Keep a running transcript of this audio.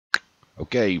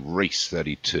Okay, race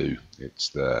 32. It's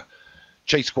the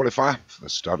chase qualifier for the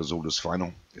starters orders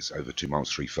final. It's over 2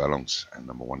 miles 3 furlongs, and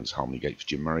number 1 is Harmony Gate for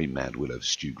Jim Murray, Mad Willow for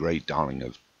Stu Gray, Darling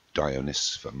of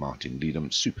Dionysus for Martin Leadham,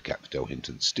 Supercat for Del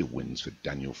Hinton, Still Wins for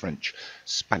Daniel French,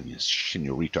 Spanish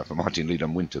Senorita for Martin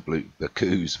Leadham, Winter Blue, The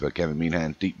Coos for Kevin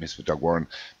Meanhan, Deep Miss for Doug Warren,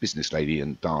 Business Lady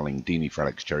and Darling Deanie for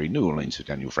Alex Cherry, New Orleans for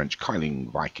Daniel French, Kyling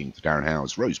Viking for Darren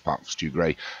Howes, Rose Park for Stu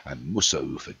Gray, and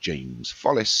Musso for James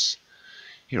Follis.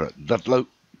 Here at Ludlow,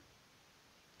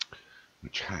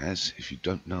 which has, if you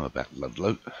don't know about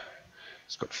Ludlow,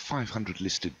 it's got 500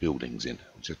 listed buildings in.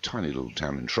 It's a tiny little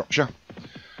town in Shropshire.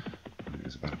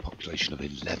 There's about a population of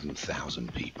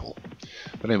 11,000 people.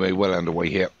 But anyway, well underway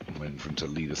here. Waiting for him to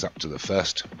lead us up to the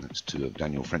first. That's 2 of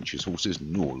Daniel French's horses,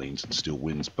 New Orleans and Still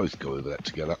Wins. Both go over that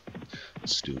together.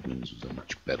 Still Wins was a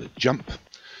much better jump.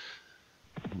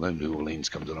 Although New Orleans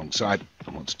comes alongside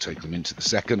and wants to take them into the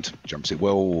second, jumps it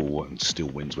well, and Still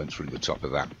Wins went through the top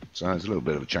of that. So there's a little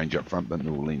bit of a change up front, but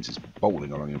New Orleans is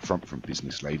bowling along in front from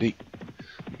Business Lady.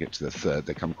 We get to the third,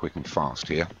 they come quick and fast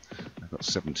here. They've got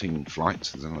 17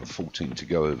 flights, there's another 14 to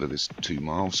go over this 2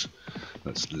 miles.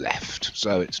 That's left.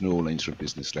 So it's New Orleans from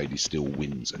Business Lady, Still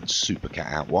Wins, and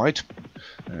Supercat out wide.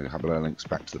 A couple of links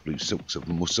back to the Blue Silks of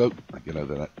Musso. They get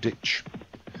over that ditch.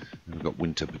 Then we've got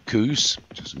Winter Bacuse,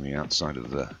 just on the outside of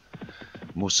the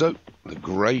Musso. The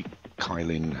Grey,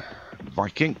 Kyling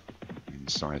Viking.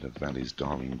 Inside of that is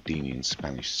Darling Deanie and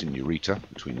Spanish Senorita.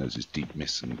 Between those is Deep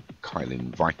Miss and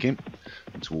Kyling Viking.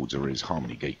 And towards her is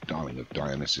Harmony Gate, Darling of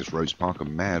Dionysus, Rose Park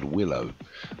and Mad Willow.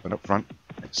 But up front,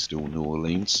 it's still New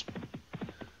Orleans.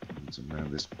 And so now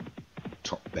this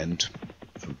top bend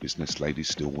from Business Lady,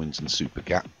 Still Wins and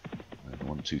Supercat.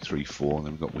 1, 2, 3, 4. And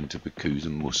then we've got Winter Bacuse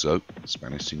and Musso.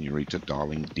 Spanish Senorita,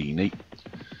 Darling Deanie.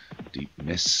 Deep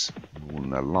Miss, all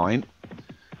in a line.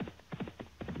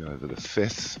 Go over the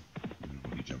 5th.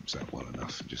 He jumps out well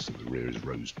enough. Just at the rear is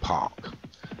Rose Park.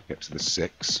 Get to the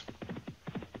 6th.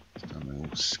 And they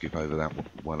all skip over that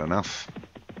well enough.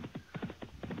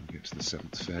 Get to the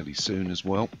 7th fairly soon as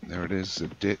well. There it is, a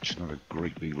ditch. Not a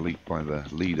great big leap by the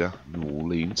leader, New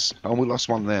Orleans. Oh, we lost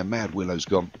one there. Mad Willow's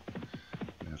gone.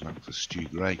 Bad luck for Stu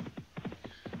Gray.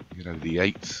 Get over the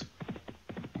 8th.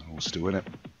 All still in it.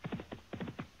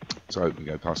 So we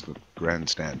go past the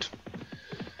grandstand.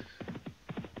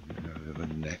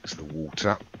 Next, the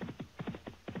water,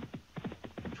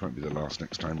 which won't be the last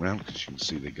next time round because you can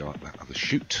see they go up that other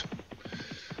chute.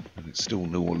 And it's still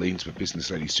New Orleans, but Business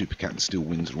Lady, Supercat and Still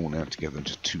Wins are all now together and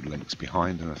just 2 lengths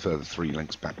behind, and a further 3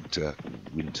 lengths back to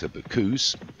Winter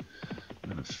Bacuse,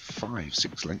 and a 5,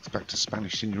 6 lengths back to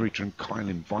Spanish Senorita and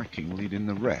Kyling Viking leading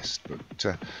the rest. But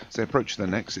as they approach the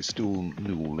next, it's still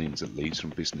New Orleans that leads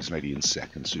from Business Lady in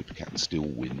second, Supercat and Still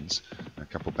Wins, a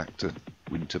couple back to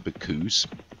Winter Bacuse.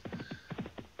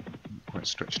 Quite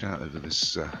stretched out over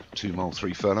this 2 mile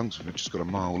 3 furlongs. We've just got a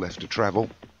mile left to travel.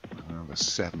 Another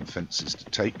 7 fences to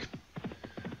take.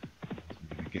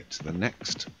 We're going to get to the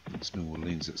next. It's New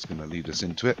Orleans that's going to lead us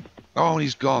into it. Oh,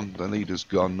 he's gone. The leader's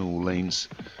gone, New Orleans.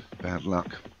 Bad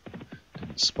luck.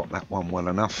 Didn't spot that one well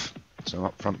enough. So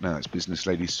up front now, it's Business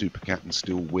Lady, Supercat and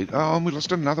Still Win. Oh, and we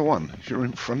lost another one. If you're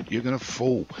in front, you're going to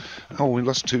fall. Oh, we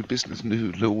lost 2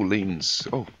 New Orleans.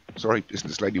 Oh, sorry,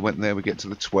 Business Lady went there. We get to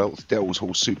the 12th. Dell's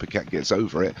horse Supercat gets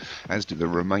over it, as do the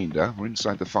remainder. We're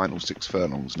inside the final 6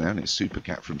 furlongs now, and it's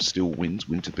Supercat from Still Wins.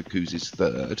 Winter Bacuse is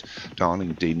 3rd.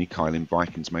 Darling Deanie, Kyling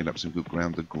Vikings made up some good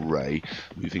ground. The Grey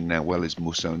moving now well is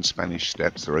Musso and Spanish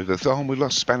Steps. They're over the thumb. We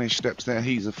lost Spanish Steps there.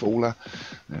 He's a faller.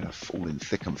 They're falling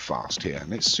thick and fast here,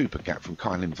 and it's Supercat from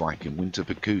Kyling Viking. Winter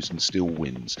Bacuse and Still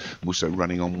Wins. Musso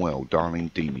running on well. Darling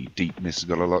Deanie. Deep Miss has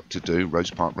got a lot to do.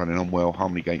 Rose Park running on well.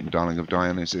 Harmony Gate and Darling of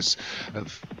Dionysus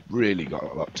have really got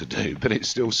a lot to do, but it's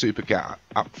still Supercat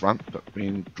up front, but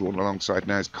being drawn alongside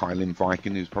now is Kyling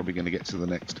Viking, who's probably going to get to the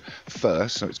next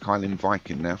first. So it's Kyling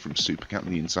Viking now from Supercat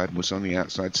on the inside. Musso on the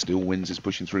outside. Still Wins is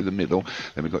pushing through the middle.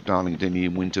 Then we've got Darling Deanie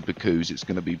and Winter Bacuse. It's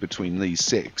going to be between these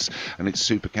 6, and it's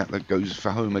Supercat that goes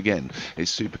for home again.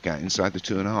 It's Supercat inside the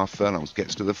 2.5 furlongs,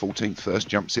 gets to the 14th first,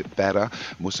 jumps it better.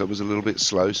 Musso was a little bit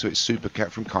slow, so it's Supercat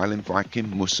from Kyling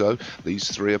Viking. Musso, these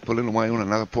 3 are pulling away on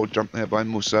another poor jump there by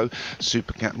Musso.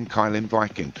 Supercat and Kyling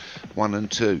Viking, 1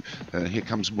 and 2. Here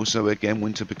comes Musso again.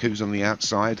 Winter Bacuse on the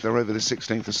outside. They're over the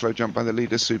 16th. A slow jump by the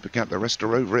leader, Supercat. The rest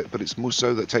are over it, but it's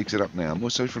Musso that takes it up now.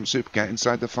 Musso from Supercat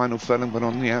inside the final furlong, but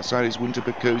on the outside is Winter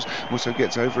Bacuse. Musso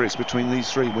gets over it. It's between these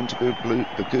 3, Winter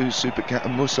Bacuse, Supercat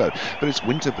and Musso. But it's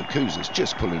Winter Bacuse that's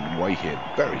just pulling away here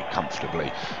very comfortably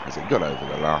as they got over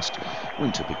the last.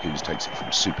 Winter Bacuse takes it from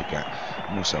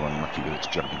Supercat. Musso unlucky with its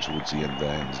jumping towards the end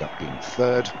there, ends up being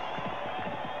 3rd.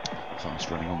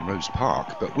 fast running on Rose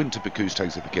Park, but Winter Bacchus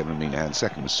takes it for Kevin Meanahan.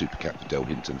 Second was Supercat for Del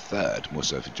Hinton. Third,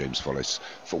 Musso for James Follis.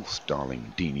 Fourth,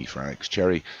 Darling Dini for Alex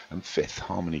Cherry. And fifth,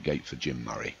 Harmony Gate for Jim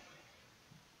Murray.